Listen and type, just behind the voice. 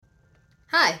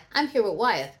Hi, I'm here with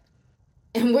Wyeth,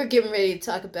 and we're getting ready to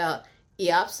talk about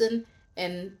Eopsin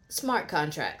and smart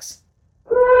contracts.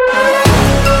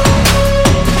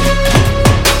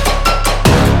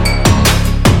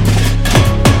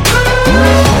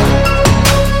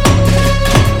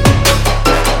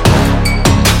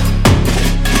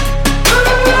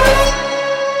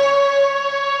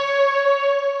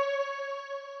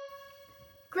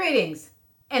 Greetings,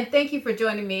 and thank you for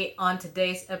joining me on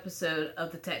today's episode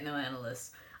of the Techno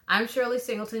Analyst. I'm Shirley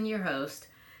Singleton, your host,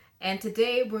 and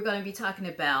today we're going to be talking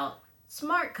about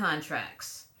smart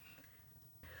contracts.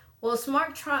 Well,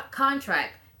 a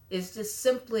contract is just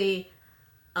simply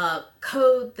a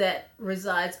code that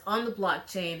resides on the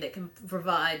blockchain that can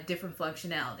provide different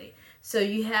functionality. So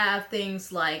you have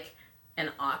things like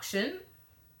an auction,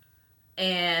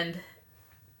 and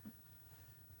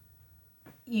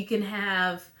you can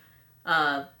have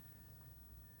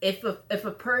if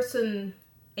a person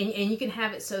and you can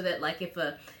have it so that like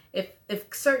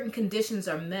if certain conditions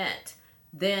are met,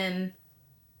 then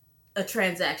a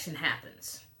transaction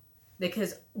happens.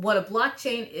 Because what a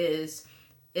blockchain is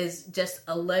just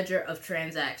a ledger of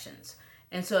transactions.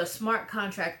 And so a smart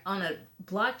contract on a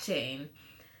blockchain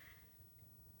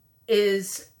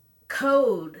is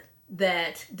code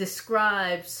that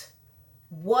describes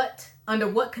under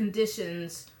what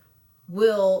conditions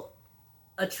will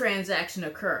a transaction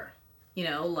occur. You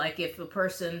know, like if a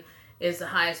person is the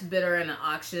highest bidder in an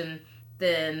auction,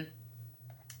 then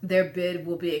their bid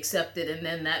will be accepted, and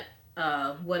then that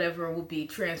whatever will be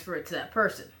transferred to that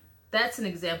person. That's an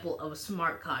example of a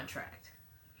smart contract.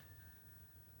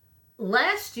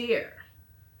 Last year,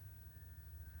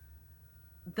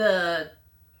 the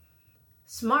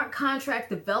smart contract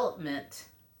development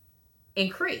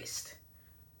increased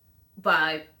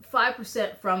by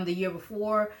 5% from the year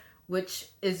before, which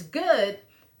is good,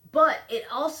 but it's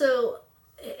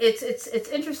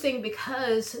interesting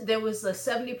because there was a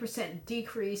 70%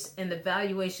 decrease in the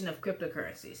valuation of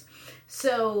cryptocurrencies.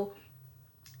 So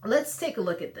let's take a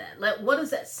look at that. What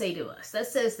does that say to us? That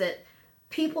says that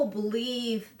people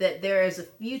believe that there is a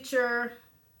future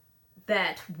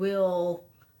that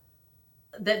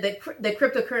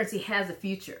cryptocurrency has a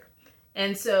future.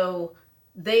 And so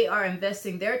they are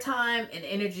investing their time and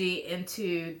energy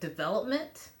into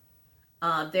development.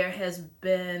 There has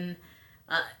been,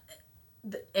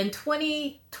 in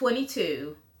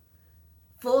 2022,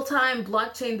 full-time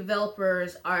blockchain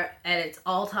developers are at its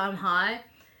all-time high,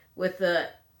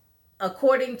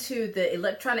 according to the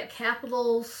Electronic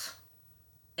Capital's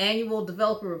annual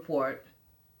developer report,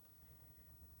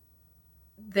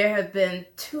 there have been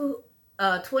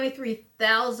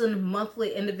 23,000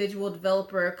 monthly individual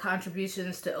developer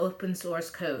contributions to open source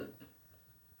code.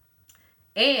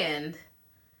 And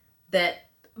that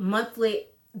monthly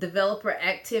developer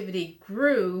activity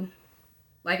grew,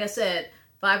 like I said,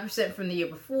 5% from the year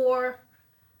before.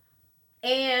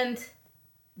 And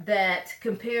that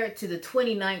compared to the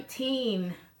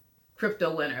 2019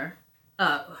 crypto winter,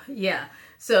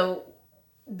 so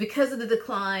because of the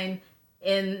decline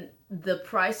in the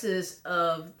prices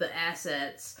of the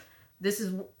assets, this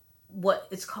is what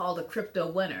it's called a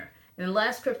crypto winter. And the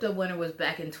last crypto winter was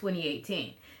back in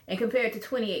 2018. And compared to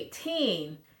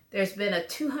 2018, there's been a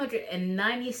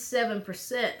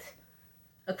 297%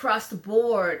 across the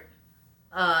board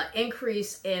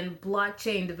increase in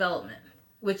blockchain development,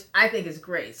 which I think is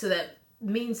great. So that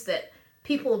means that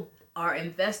people are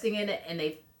investing in it, and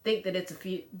they think that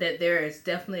that there is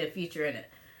definitely a future in it.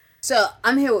 So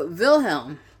I'm here with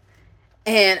Wilhelm,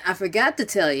 and I forgot to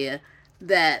tell you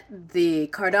that the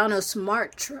Cardano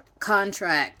smart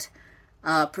contract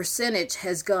percentage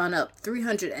has gone up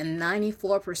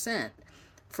 394%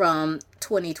 from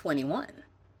 2021.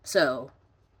 So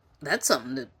that's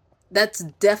something that's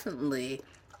definitely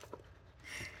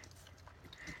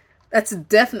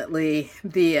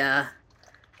the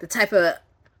type of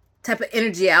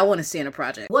energy I want to see in a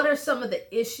project. What are some of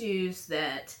the issues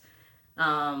that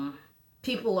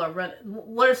people are running?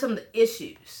 What are some of the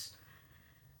issues?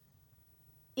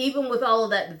 Even with all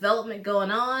of that development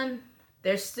going on,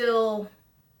 there's still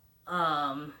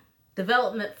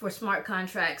development for smart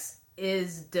contracts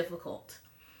is difficult.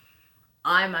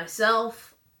 I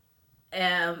myself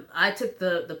I took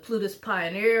the Plutus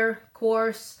Pioneer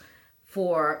course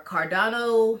for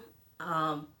Cardano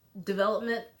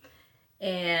development,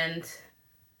 and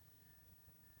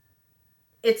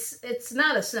it's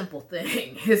not a simple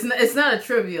thing. It's not a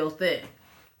trivial thing,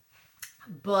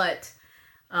 but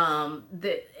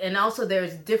and also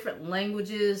there's different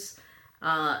languages.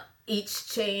 Each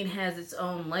chain has its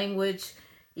own language.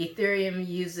 Ethereum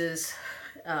uses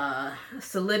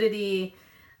Solidity,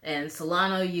 and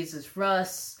Solana uses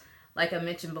Rust. Like I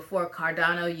mentioned before,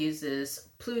 Cardano uses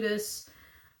Plutus.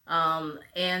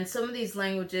 And some of these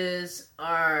languages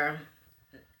are,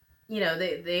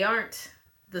 they aren't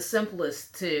the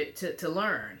simplest to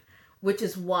learn, which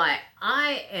is why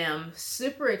I am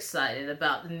super excited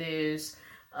about the news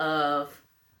of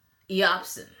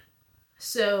Eopsin.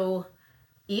 So,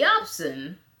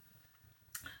 Eopsin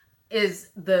is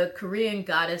the Korean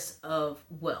goddess of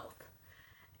wealth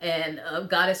and a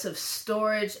goddess of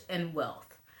storage and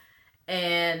wealth.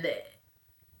 And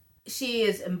she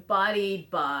is embodied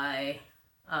by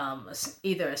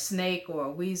either a snake or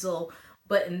a weasel.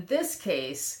 But in this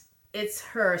case, it's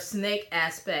her snake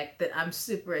aspect that I'm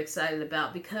super excited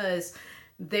about, because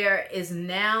there is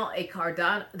now a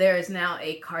Cardano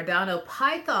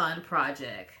Python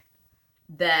project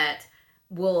that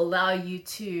will allow you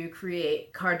to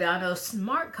create Cardano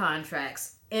smart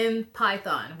contracts in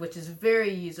Python, which is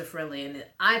very user-friendly. And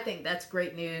I think that's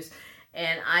great news.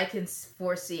 And I can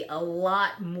foresee a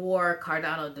lot more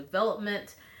Cardano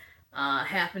development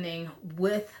happening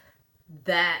with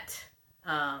that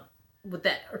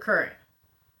occurring.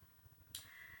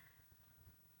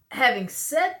 Having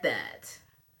said that,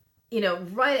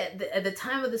 right at the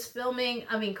time of this filming,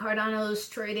 I mean, Cardano is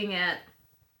trading at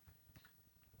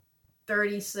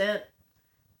 30 cent,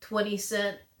 20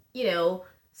 cent,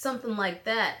 something like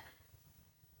that.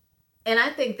 And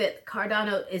I think that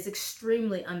Cardano is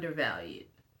extremely undervalued.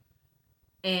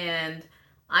 And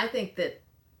I think that,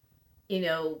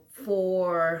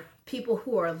 for people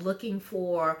who are looking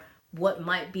for what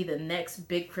might be the next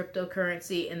big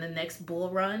cryptocurrency in the next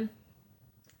bull run,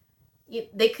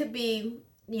 they could be,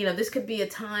 this could be a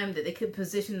time that they could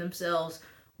position themselves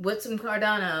with some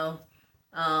Cardano,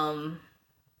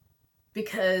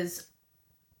 because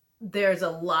there's a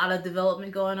lot of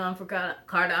development going on for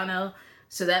Cardano.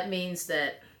 So that means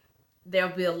that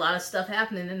there'll be a lot of stuff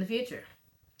happening in the future.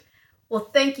 Well,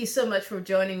 thank you so much for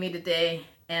joining me today,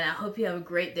 and I hope you have a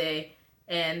great day.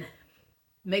 And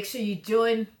make sure you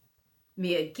join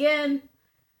me again.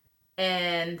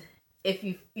 And if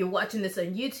you're watching this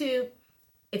on YouTube,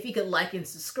 if you could like and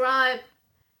subscribe.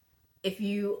 If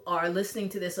you are listening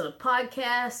to this on a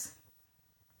podcast,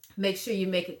 make sure you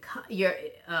make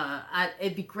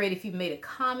it'd be great if you made a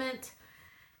comment.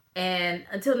 And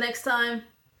until next time,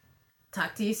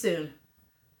 talk to you soon.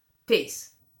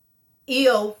 Peace.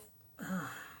 Eopsin.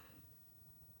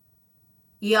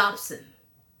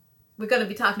 We're going to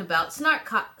be talking about smart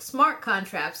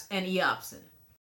contracts and Eopsin.